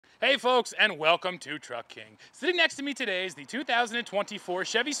Hey folks, and welcome to Truck King. Sitting next to me today is the 2024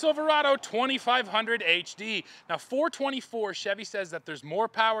 Chevy Silverado 2500HD. Now 424, Chevy says that there's more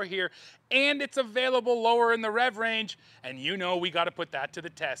power here and it's available lower in the rev range, and you know we got to put that to the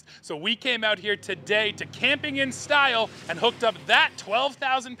test. So we came out here today to Camping in Style and hooked up that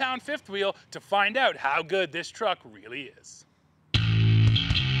 12,000 pound fifth wheel to find out how good this truck really is.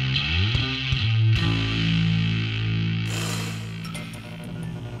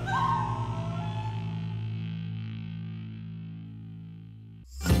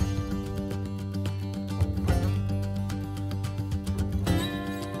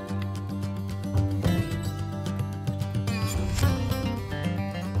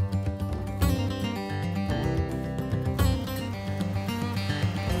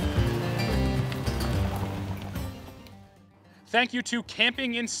 Thank you to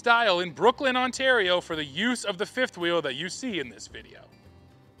Camping in Style in Brooklyn, Ontario for the use of the fifth wheel that you see in this video.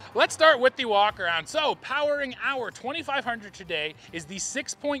 Let's start with the walk around. So, powering our 2500 today is the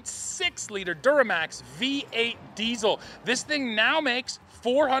 6.6 liter Duramax V8 diesel. This thing now makes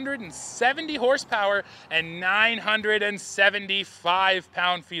 470 horsepower and 975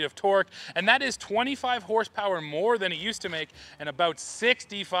 pound-feet of torque, and that is 25 horsepower more than it used to make and about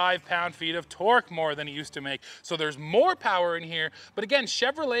 65 pound-feet of torque more than it used to make. So there's more power in here, but again,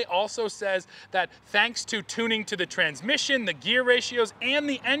 Chevrolet also says that thanks to tuning to the transmission, the gear ratios, and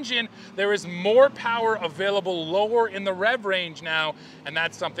the engine, there is more power available lower in the rev range now, and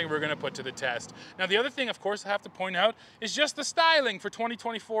that's something we're gonna put to the test. Now, the other thing, of course, I have to point out is just the styling for 2024.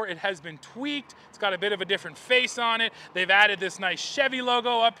 It has been tweaked. It's got a bit of a different face on it. They've added this nice Chevy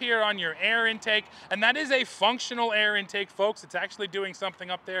logo up here on your air intake, and that is a functional air intake, folks. It's actually doing something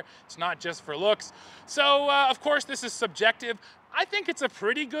up there. It's not just for looks. So, of course, this is subjective. I think it's a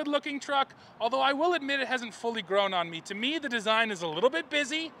pretty good looking truck, although I will admit it hasn't fully grown on me. To me, the design is a little bit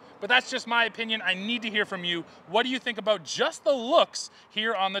busy, but that's just my opinion. I need to hear from you. What do you think about just the looks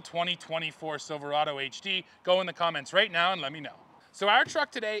here on the 2024 Silverado HD? Go in the comments right now and let me know. So our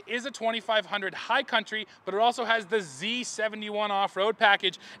truck today is a 2500 High Country, but it also has the Z71 off-road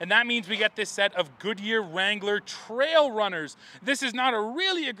package, and that means we get this set of Goodyear Wrangler Trail Runners. This is not a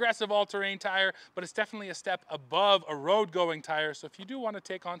really aggressive all-terrain tire, but it's definitely a step above a road-going tire, so if you do want to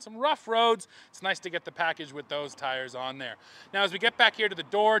take on some rough roads, it's nice to get the package with those tires on there. Now, as we get back here to the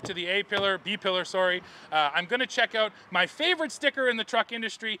door, to the B-pillar, I'm going to check out my favorite sticker in the truck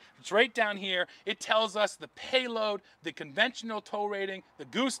industry. It's right down here. It tells us the payload, the conventional tow rating, the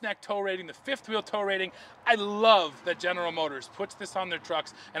gooseneck tow rating, the fifth wheel tow rating. I love that General Motors puts this on their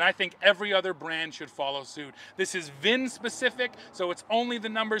trucks, and I think every other brand should follow suit. This is VIN specific, so it's only the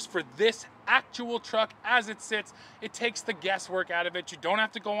numbers for this actual truck as it sits. It takes the guesswork out of it. You don't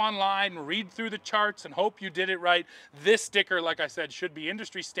have to go online and read through the charts and hope you did it right. This sticker, like I said, should be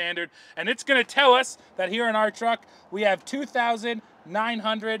industry standard, and it's going to tell us that here in our truck we have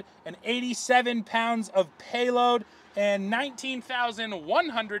 2,987 pounds of payload and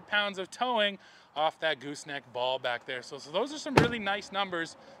 19,100 pounds of towing off that gooseneck ball back there. So those are some really nice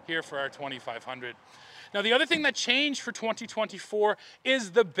numbers here for our 2500. Now, the other thing that changed for 2024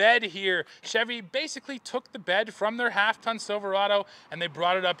 is the bed here. Chevy basically took the bed from their half-ton Silverado and they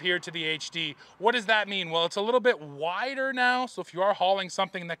brought it up here to the HD. What does that mean? Well, it's a little bit wider now, so if you are hauling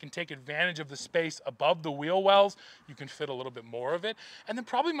something that can take advantage of the space above the wheel wells, you can fit a little bit more of it. And then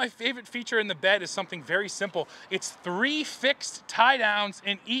probably my favorite feature in the bed is something very simple. It's 3 fixed tie downs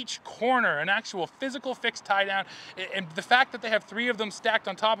in each corner, an actual physical fixed tie down. And the fact that they have 3 of them stacked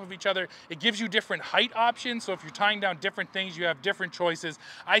on top of each other, it gives you different height options. So if you're tying down different things, you have different choices.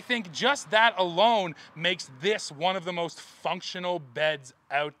 I think just that alone makes this one of the most functional beds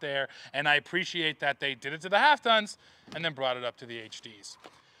out there. And I appreciate that they did it to the half tons and then brought it up to the HDs.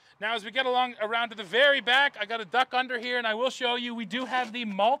 Now, as we get along around to the very back, I got to duck under here and I will show you, we do have the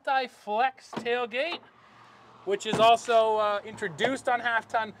multi-flex tailgate, which is also introduced on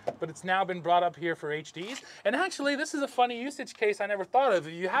half-ton, but it's now been brought up here for HDs. And actually, this is a funny usage case I never thought of.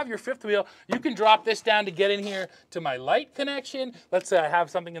 If you have your fifth wheel, you can drop this down to get in here to my light connection. Let's say I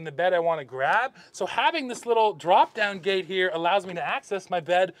have something in the bed I want to grab. So having this little drop-down gate here allows me to access my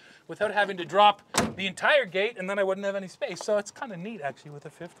bed without having to drop the entire gate, and then I wouldn't have any space. So it's kind of neat, actually, with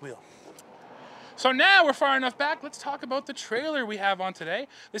a fifth wheel. So now we're far enough back, let's talk about the trailer we have on today.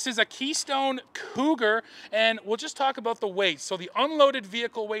 This is a Keystone Cougar, and we'll just talk about the weight. So the unloaded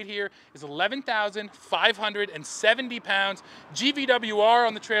vehicle weight here is 11,570 pounds. GVWR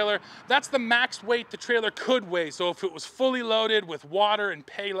on the trailer, that's the max weight the trailer could weigh. So if it was fully loaded with water and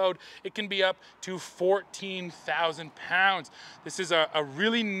payload, it can be up to 14,000 pounds. This is a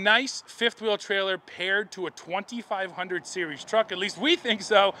really nice fifth wheel trailer paired to a 2500 series truck, at least we think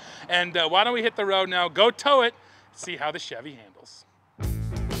so. And why don't we hit the road now, go tow it, see how the Chevy handles.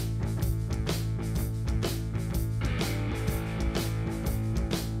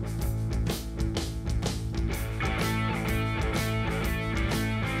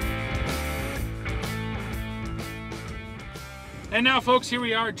 And now folks, here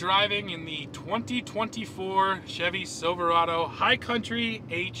we are driving in the 2024 Chevy Silverado High Country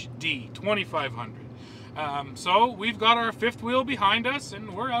HD 2500. So we've got our fifth wheel behind us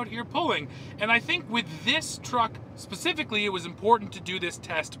and we're out here pulling. And I think with this truck specifically, it was important to do this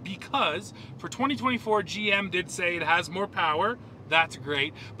test because for 2024, GM did say it has more power. That's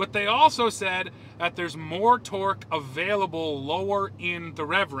great. But they also said that there's more torque available lower in the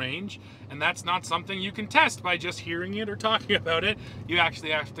rev range. And that's not something you can test by just hearing it or talking about it. You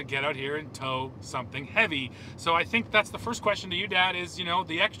actually have to get out here and tow something heavy. So I think that's the first question to you, Dad, is, you know,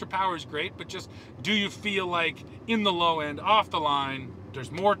 the extra power is great, but just do you feel like in the low end, off the line,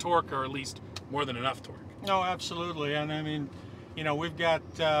 there's more torque or at least more than enough torque? No, absolutely. And I mean, you know, we've got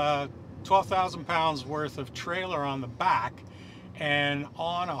 12,000 pounds worth of trailer on the back, and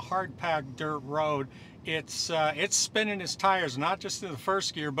on a hard packed dirt road, it's spinning its tires, not just in the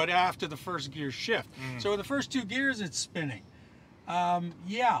first gear, but after the first gear shift. So in the first two gears, it's spinning.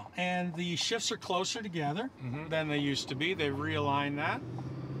 Yeah, and the shifts are closer together than they used to be. They've realigned that.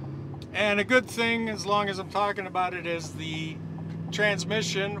 And a good thing, as long as I'm talking about it, is the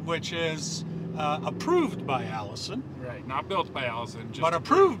transmission, which is approved by Allison. Right, not built by Allison, just but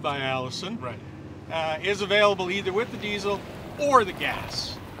approved by Allison. Right. Is available either with the diesel or the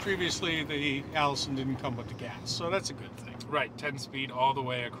gas. Previously, the Allison didn't come with the gas, so that's a good thing. Right, 10-speed all the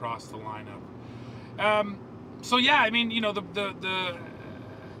way across the lineup. So yeah, I mean, you know, the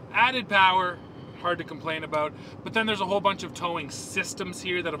added power, hard to complain about, but then there's a whole bunch of towing systems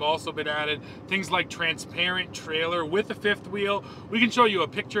here that have also been added. Things like transparent trailer with a fifth wheel. We can show you a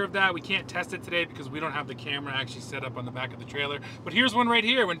picture of that. We can't test it today because we don't have the camera actually set up on the back of the trailer, but here's one right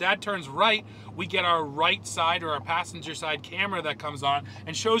here. When Dad turns right, we get our right side or our passenger side camera that comes on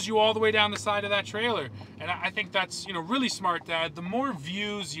and shows you all the way down the side of that trailer. And I think that's, you know, really smart, Dad. The more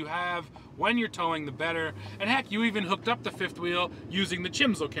views you have when you're towing, the better. And heck, you even hooked up the fifth wheel using the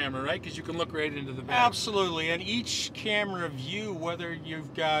Chimzo camera, right? Because you can look right into the bed. Absolutely. And each camera view, whether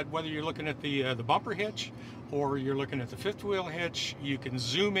you're looking at the bumper hitch or you're looking at the fifth wheel hitch, you can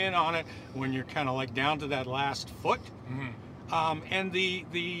zoom in on it when you're kind of like down to that last foot. And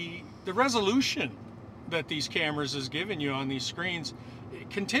the resolution that these cameras is giving you on these screens, it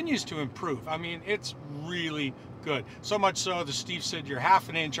continues to improve. I mean, it's really good. So much so that Steve said you're half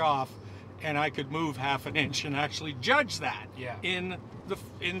an inch off, and I could move half an inch and actually judge that in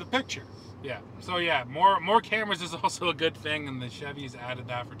the picture. Yeah. So yeah, more cameras is also a good thing, and the Chevy's added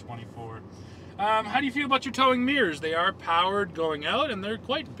that for 24. How do you feel about your towing mirrors? They are powered going out, and they're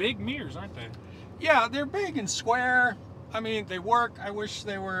quite big mirrors, aren't they? Yeah, they're big and square. I mean, they work. I wish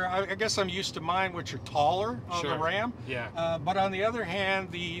they were, I guess I'm used to mine, which are taller on the Ram. Yeah. But on the other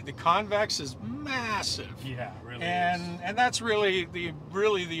hand, the convex is massive. Yeah, really is. And that's really the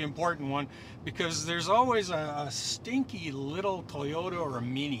important one, because there's always a stinky little Toyota or a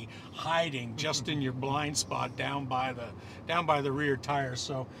Mini hiding just in your blind spot down by the rear tire.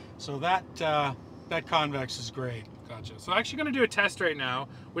 So that convex is great. Gotcha. So I'm actually going to do a test right now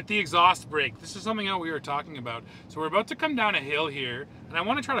with the exhaust brake. This is something that we were talking about. So we're about to come down a hill here, and I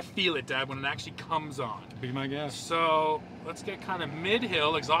want to try to feel it, Dad, when it actually comes on. Be my guest. So let's get kind of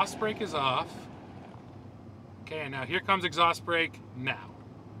mid-hill. Exhaust brake is off. Okay, now here comes exhaust brake now.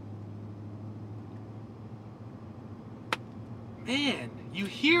 Man, you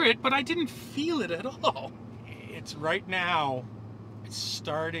hear it, but I didn't feel it at all. It's right now, it's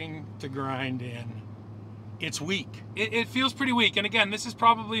starting to grind in. It's weak. It feels pretty weak. And again, this is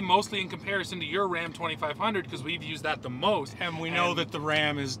probably mostly in comparison to your Ram 2500 because we've used that the most. And we know that the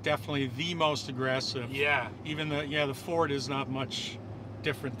Ram is definitely the most aggressive. Yeah. Even the Ford is not much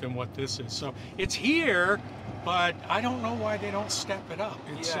different than what this is. So it's here, but I don't know why they don't step it up.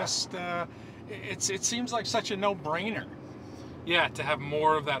 It's just, it seems like such a no-brainer. Yeah, to have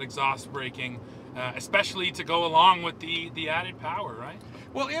more of that exhaust braking, especially to go along with the added power, right?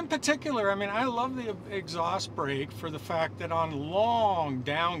 Well, in particular, I mean, I love the exhaust brake for the fact that on long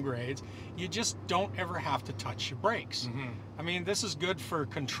downgrades, you just don't ever have to touch your brakes. I mean, this is good for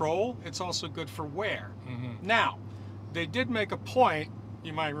control. It's also good for wear. Now, they did make a point,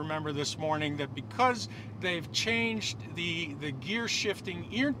 you might remember this morning, that because they've changed the gear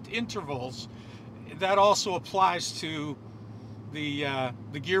shifting intervals, that also applies to the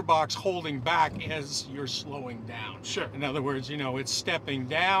gearbox holding back as you're slowing down. Sure. In other words, you know, it's stepping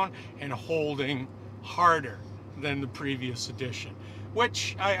down and holding harder than the previous edition,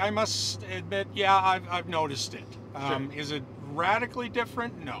 which I must admit, yeah, I've noticed it. Sure. Is it radically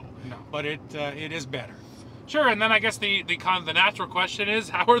different? No. No. But it is better. Sure, and then I guess the natural question is,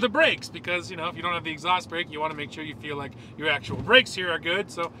 how are the brakes? Because, you know, if you don't have the exhaust brake, you want to make sure you feel like your actual brakes here are good.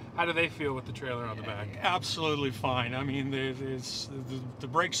 So how do they feel with the trailer on the back? Absolutely fine. I mean, the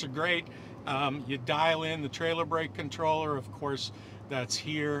brakes are great. You dial in the trailer brake controller. Of course, that's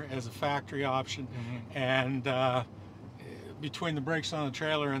here as a factory option. And between the brakes on the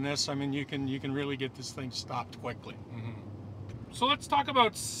trailer and this, I mean, you can really get this thing stopped quickly. So let's talk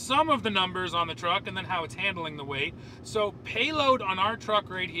about some of the numbers on the truck and then how it's handling the weight. So payload on our truck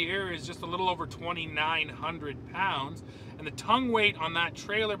right here is just a little over 2,900 pounds, and the tongue weight on that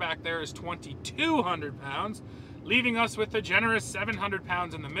trailer back there is 2,200 pounds, leaving us with a generous 700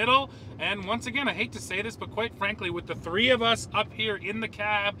 pounds in the middle. And once again, I hate to say this, but quite frankly, with the three of us up here in the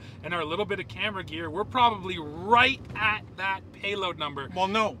cab and our little bit of camera gear, we're probably right at that payload number. Well,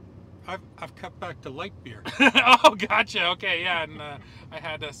 no. I've cut back to light beer. Oh, gotcha. Okay, yeah, and I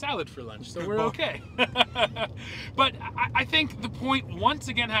had a salad for lunch, so we're okay. But I think the point once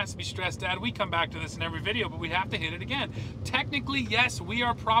again has to be stressed, Dad. We come back to this in every video, but we have to hit it again. Technically, yes, we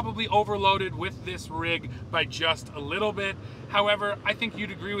are probably overloaded with this rig by just a little bit. However, I think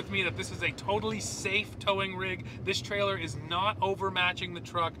you'd agree with me that this is a totally safe towing rig. This trailer is not overmatching the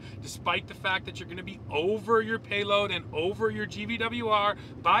truck, despite the fact that you're going to be over your payload and over your GVWR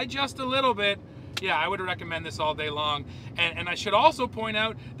by just a little bit. Yeah, I would recommend this all day long. And I should also point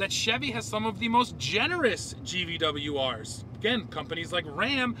out that Chevy has some of the most generous GVWRs. Again, companies like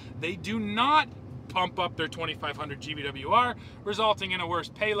Ram, they do not pump up their 2500 GVWR, resulting in a worse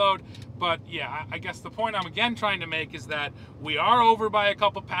payload. But yeah, I guess the point I'm again trying to make is that we are over by a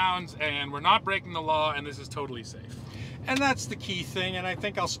couple pounds and we're not breaking the law, and this is totally safe. And that's the key thing, and I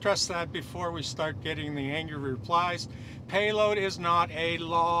think I'll stress that before we start getting the angry replies. Payload is not a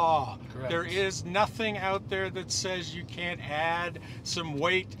law. Correct. There is nothing out there that says you can't add some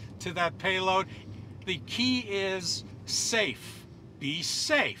weight to that payload. The key is safe. Be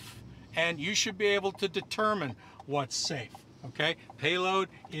safe. And you should be able to determine what's safe, okay? Payload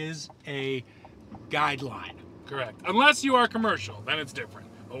is a guideline. Correct. Unless you are commercial, then it's different.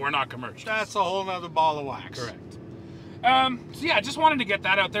 But we're not commercial. That's a whole nother ball of wax. Correct. So yeah, just wanted to get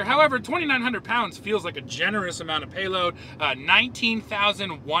that out there. However, 2,900 pounds feels like a generous amount of payload.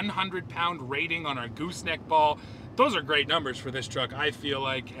 19,100 pound rating on our gooseneck ball. Those are great numbers for this truck, I feel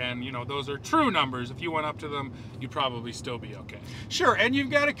like, and you know, those are true numbers. If you went up to them, you'd probably still be okay. Sure, and you've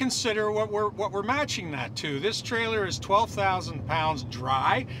got to consider what we're matching that to. This trailer is 12,000 pounds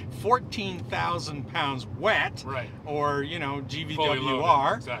dry, 14,000 pounds wet, right? Or you know, Fully GVWR.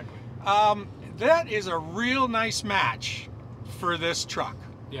 loaded, exactly. That is a real nice match for this truck.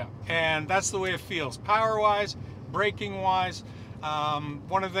 Yeah. And that's the way it feels, power-wise, braking-wise.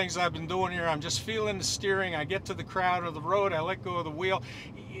 One of the things I've been doing here, I'm just feeling the steering. I get to the crowd or the road, I let go of the wheel.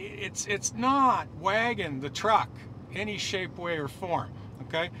 It's not wagging the truck any shape, way, or form.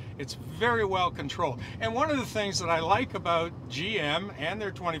 Okay, it's very well controlled. And one of the things that I like about GM and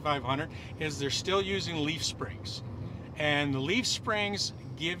their 2500 is they're still using leaf springs, and the leaf springs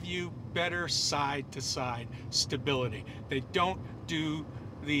give you better side-to-side stability. They don't do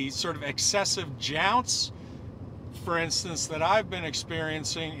the sort of excessive jounce, for instance, that I've been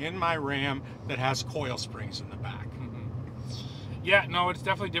experiencing in my Ram that has coil springs in the back. Yeah, no, it's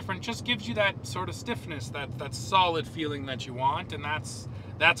definitely different. Just gives you that sort of stiffness, that solid feeling that you want, and that's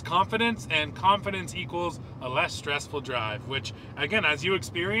confidence, and confidence equals a less stressful drive, which, again, as you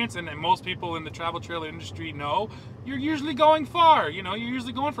experience, and most people in the travel trailer industry know, you're usually going far. You know, you're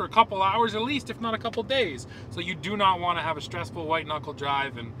usually going for a couple hours at least, if not a couple days. So you do not want to have a stressful white knuckle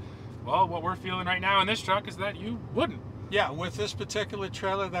drive, and well, what we're feeling right now in this truck is that you wouldn't. Yeah, with this particular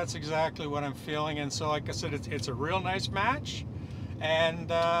trailer, that's exactly what I'm feeling, and so like I said, it's a real nice match, and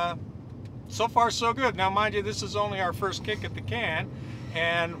so far so good. Now mind you, this is only our first kick at the can,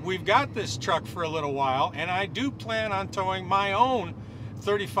 and we've got this truck for a little while, and I do plan on towing my own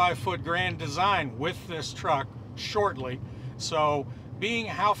 35-foot Grand Design with this truck shortly. So being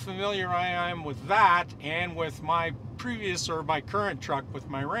how familiar I am with that and with my previous or my current truck with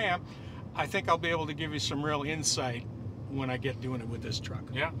my Ram, I think I'll be able to give you some real insight when I get doing it with this truck.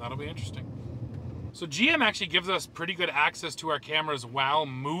 Yeah, that'll be interesting. So GM actually gives us pretty good access to our cameras while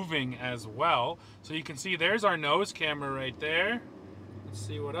moving as well. So you can see there's our nose camera right there. Let's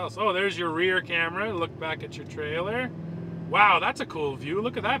see what else. Oh, there's your rear camera. Look back at your trailer. Wow, that's a cool view.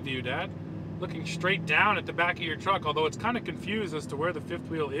 Look at that view, Dad. Looking straight down at the back of your truck, although it's kind of confused as to where the fifth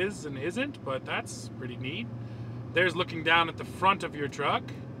wheel is and isn't, but that's pretty neat. There's looking down at the front of your truck,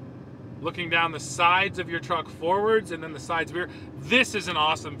 looking down the sides of your truck forwards, and then the sides rear. This is an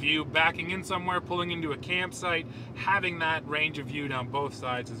awesome view. Backing in somewhere, pulling into a campsite, having that range of view down both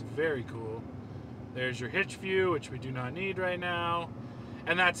sides is very cool. There's your hitch view, which we do not need right now.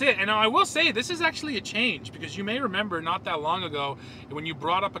 And that's it. And now I will say this is actually a change, because you may remember not that long ago when you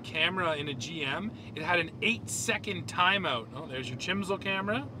brought up a camera in a GM, it had an 8-second timeout. Oh, there's your Chimsel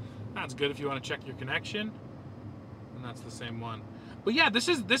camera. That's good if you want to check your connection. And that's the same one. But yeah, this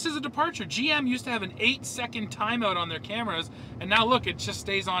is a departure. GM used to have an 8-second timeout on their cameras, and now look, it just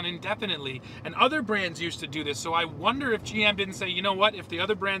stays on indefinitely. And other brands used to do this, so I wonder if GM didn't say, you know what, if the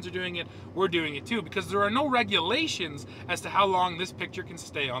other brands are doing it, we're doing it too, because there are no regulations as to how long this picture can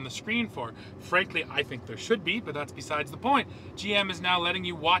stay on the screen for. Frankly, I think there should be, but that's besides the point. GM is now letting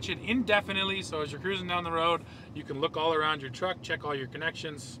you watch it indefinitely, so as you're cruising down the road, you can look all around your truck, check all your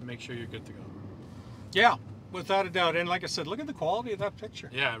connections, make sure you're good to go. Yeah. Without a doubt, and like I said, look at the quality of that picture.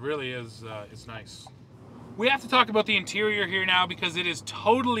 Yeah, it really is. It's nice. We have to talk about the interior here now, because it is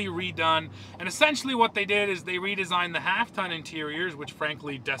totally redone. And essentially what they did is they redesigned the half-ton interiors, which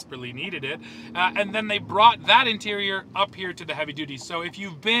frankly desperately needed it. And then they brought that interior up here to the heavy duty. So if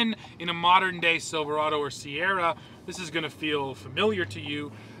you've been in a modern day Silverado or Sierra, this is going to feel familiar to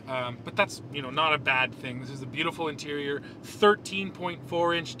you. But that's, you know, not a bad thing. This is a beautiful interior,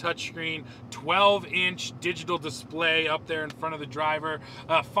 13.4-inch touchscreen, 12-inch digital display up there in front of the driver.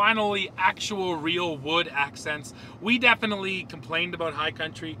 Finally, actual real wood accents. We definitely complained about High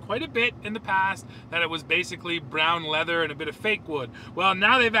Country quite a bit in the past, that it was basically brown leather and a bit of fake wood. Well,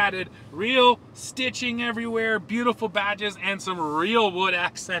 now they've added real stitching everywhere, beautiful badges, and some real wood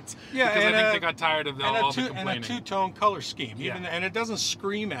accents. Yeah, because I think they got tired of all the complaining. And a two-tone color scheme. Yeah. And it doesn't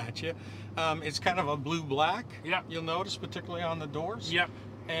scream at you. It's kind of a blue-black. Yeah. You'll notice, particularly on the doors. Yep.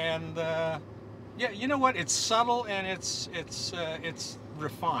 And yeah, you know what? It's subtle and it's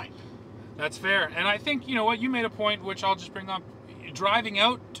refined. That's fair. And I think, you know what, you made a point which I'll just bring up. Driving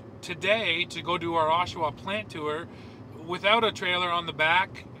out today to go do our Oshawa plant tour without a trailer on the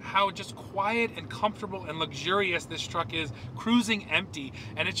back, how just quiet and comfortable and luxurious this truck is, cruising empty.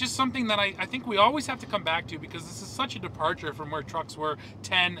 And it's just something that I think we always have to come back to, because this is such a departure from where trucks were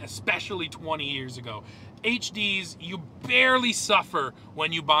 10, especially 20 years ago. HDs, you barely suffer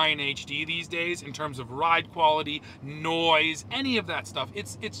when you buy an HD these days in terms of ride quality, noise, any of that stuff.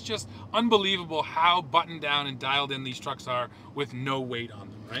 It's just unbelievable how buttoned down and dialed in these trucks are with no weight on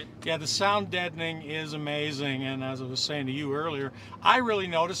them, right? Yeah, the sound deadening is amazing, and as I was saying to you earlier, I really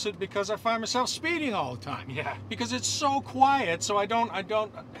notice it because I find myself speeding all the time. Yeah. Because it's so quiet, so I don't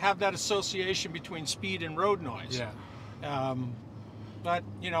have that association between speed and road noise. Yeah. But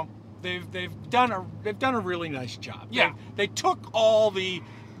you know, they've done a really nice job. Yeah. They took all the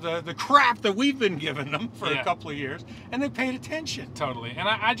crap that we've been giving them for a couple of years, and they paid attention. Totally. And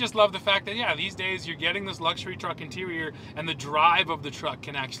I just love the fact that, yeah, these days you're getting this luxury truck interior, and the drive of the truck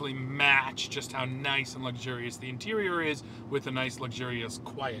can actually match just how nice and luxurious the interior is with a nice, luxurious,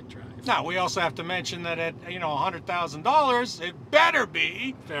 quiet drive. Now, we also have to mention that at, you know, $100,000, it better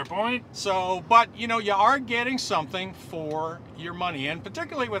be. Fair point. So, but, you know, you are getting something for your money, and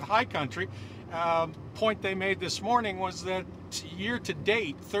particularly with High Country, point they made this morning was that year to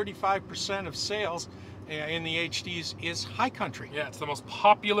date, 35% of sales in the HDs is High Country. Yeah, it's the most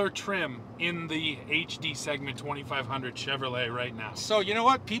popular trim in the HD segment 2500 Chevrolet right now. So you know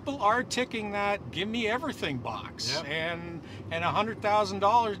what? People are ticking that "give me everything" box, yep. and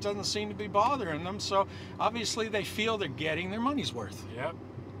 $100,000 doesn't seem to be bothering them. So obviously they feel they're getting their money's worth. Yep.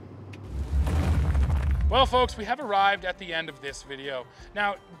 Well, folks, we have arrived at the end of this video.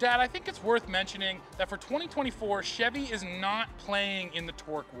 Now, Dad, I think it's worth mentioning that for 2024, Chevy is not playing in the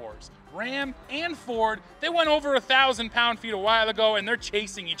torque wars. Ram and Ford, they went over 1,000 pound-feet a while ago, and they're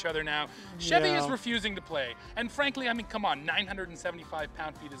chasing each other now. Chevy is refusing to play. And frankly, I mean, come on, 975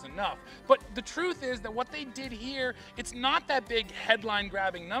 pound-feet is enough. But the truth is that what they did here, it's not that big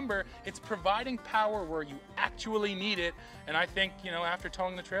headline-grabbing number. It's providing power where you actually need it. And I think, you know, after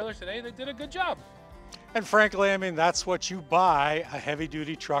towing the trailer today, they did a good job. And frankly, I mean, that's what you buy a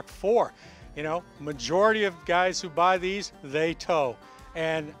heavy-duty truck for. You know, majority of guys who buy these, they tow.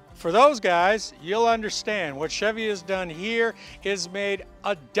 And for those guys, you'll understand what Chevy has done here is made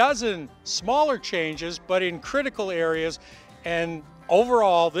a dozen smaller changes, but in critical areas, and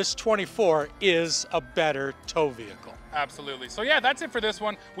overall, this 24 is a better tow vehicle. Absolutely. So yeah, that's it for this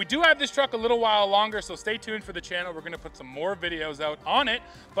one. We do have this truck a little while longer, so stay tuned for the channel. We're going to put some more videos out on it.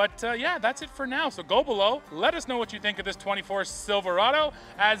 But yeah, that's it for now. So go below. Let us know what you think of this 24 Silverado.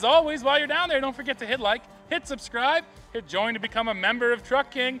 As always, while you're down there, don't forget to hit like, hit subscribe, hit join to become a member of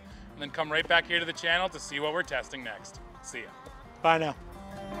Truck King, and then come right back here to the channel to see what we're testing next. See ya. Bye now.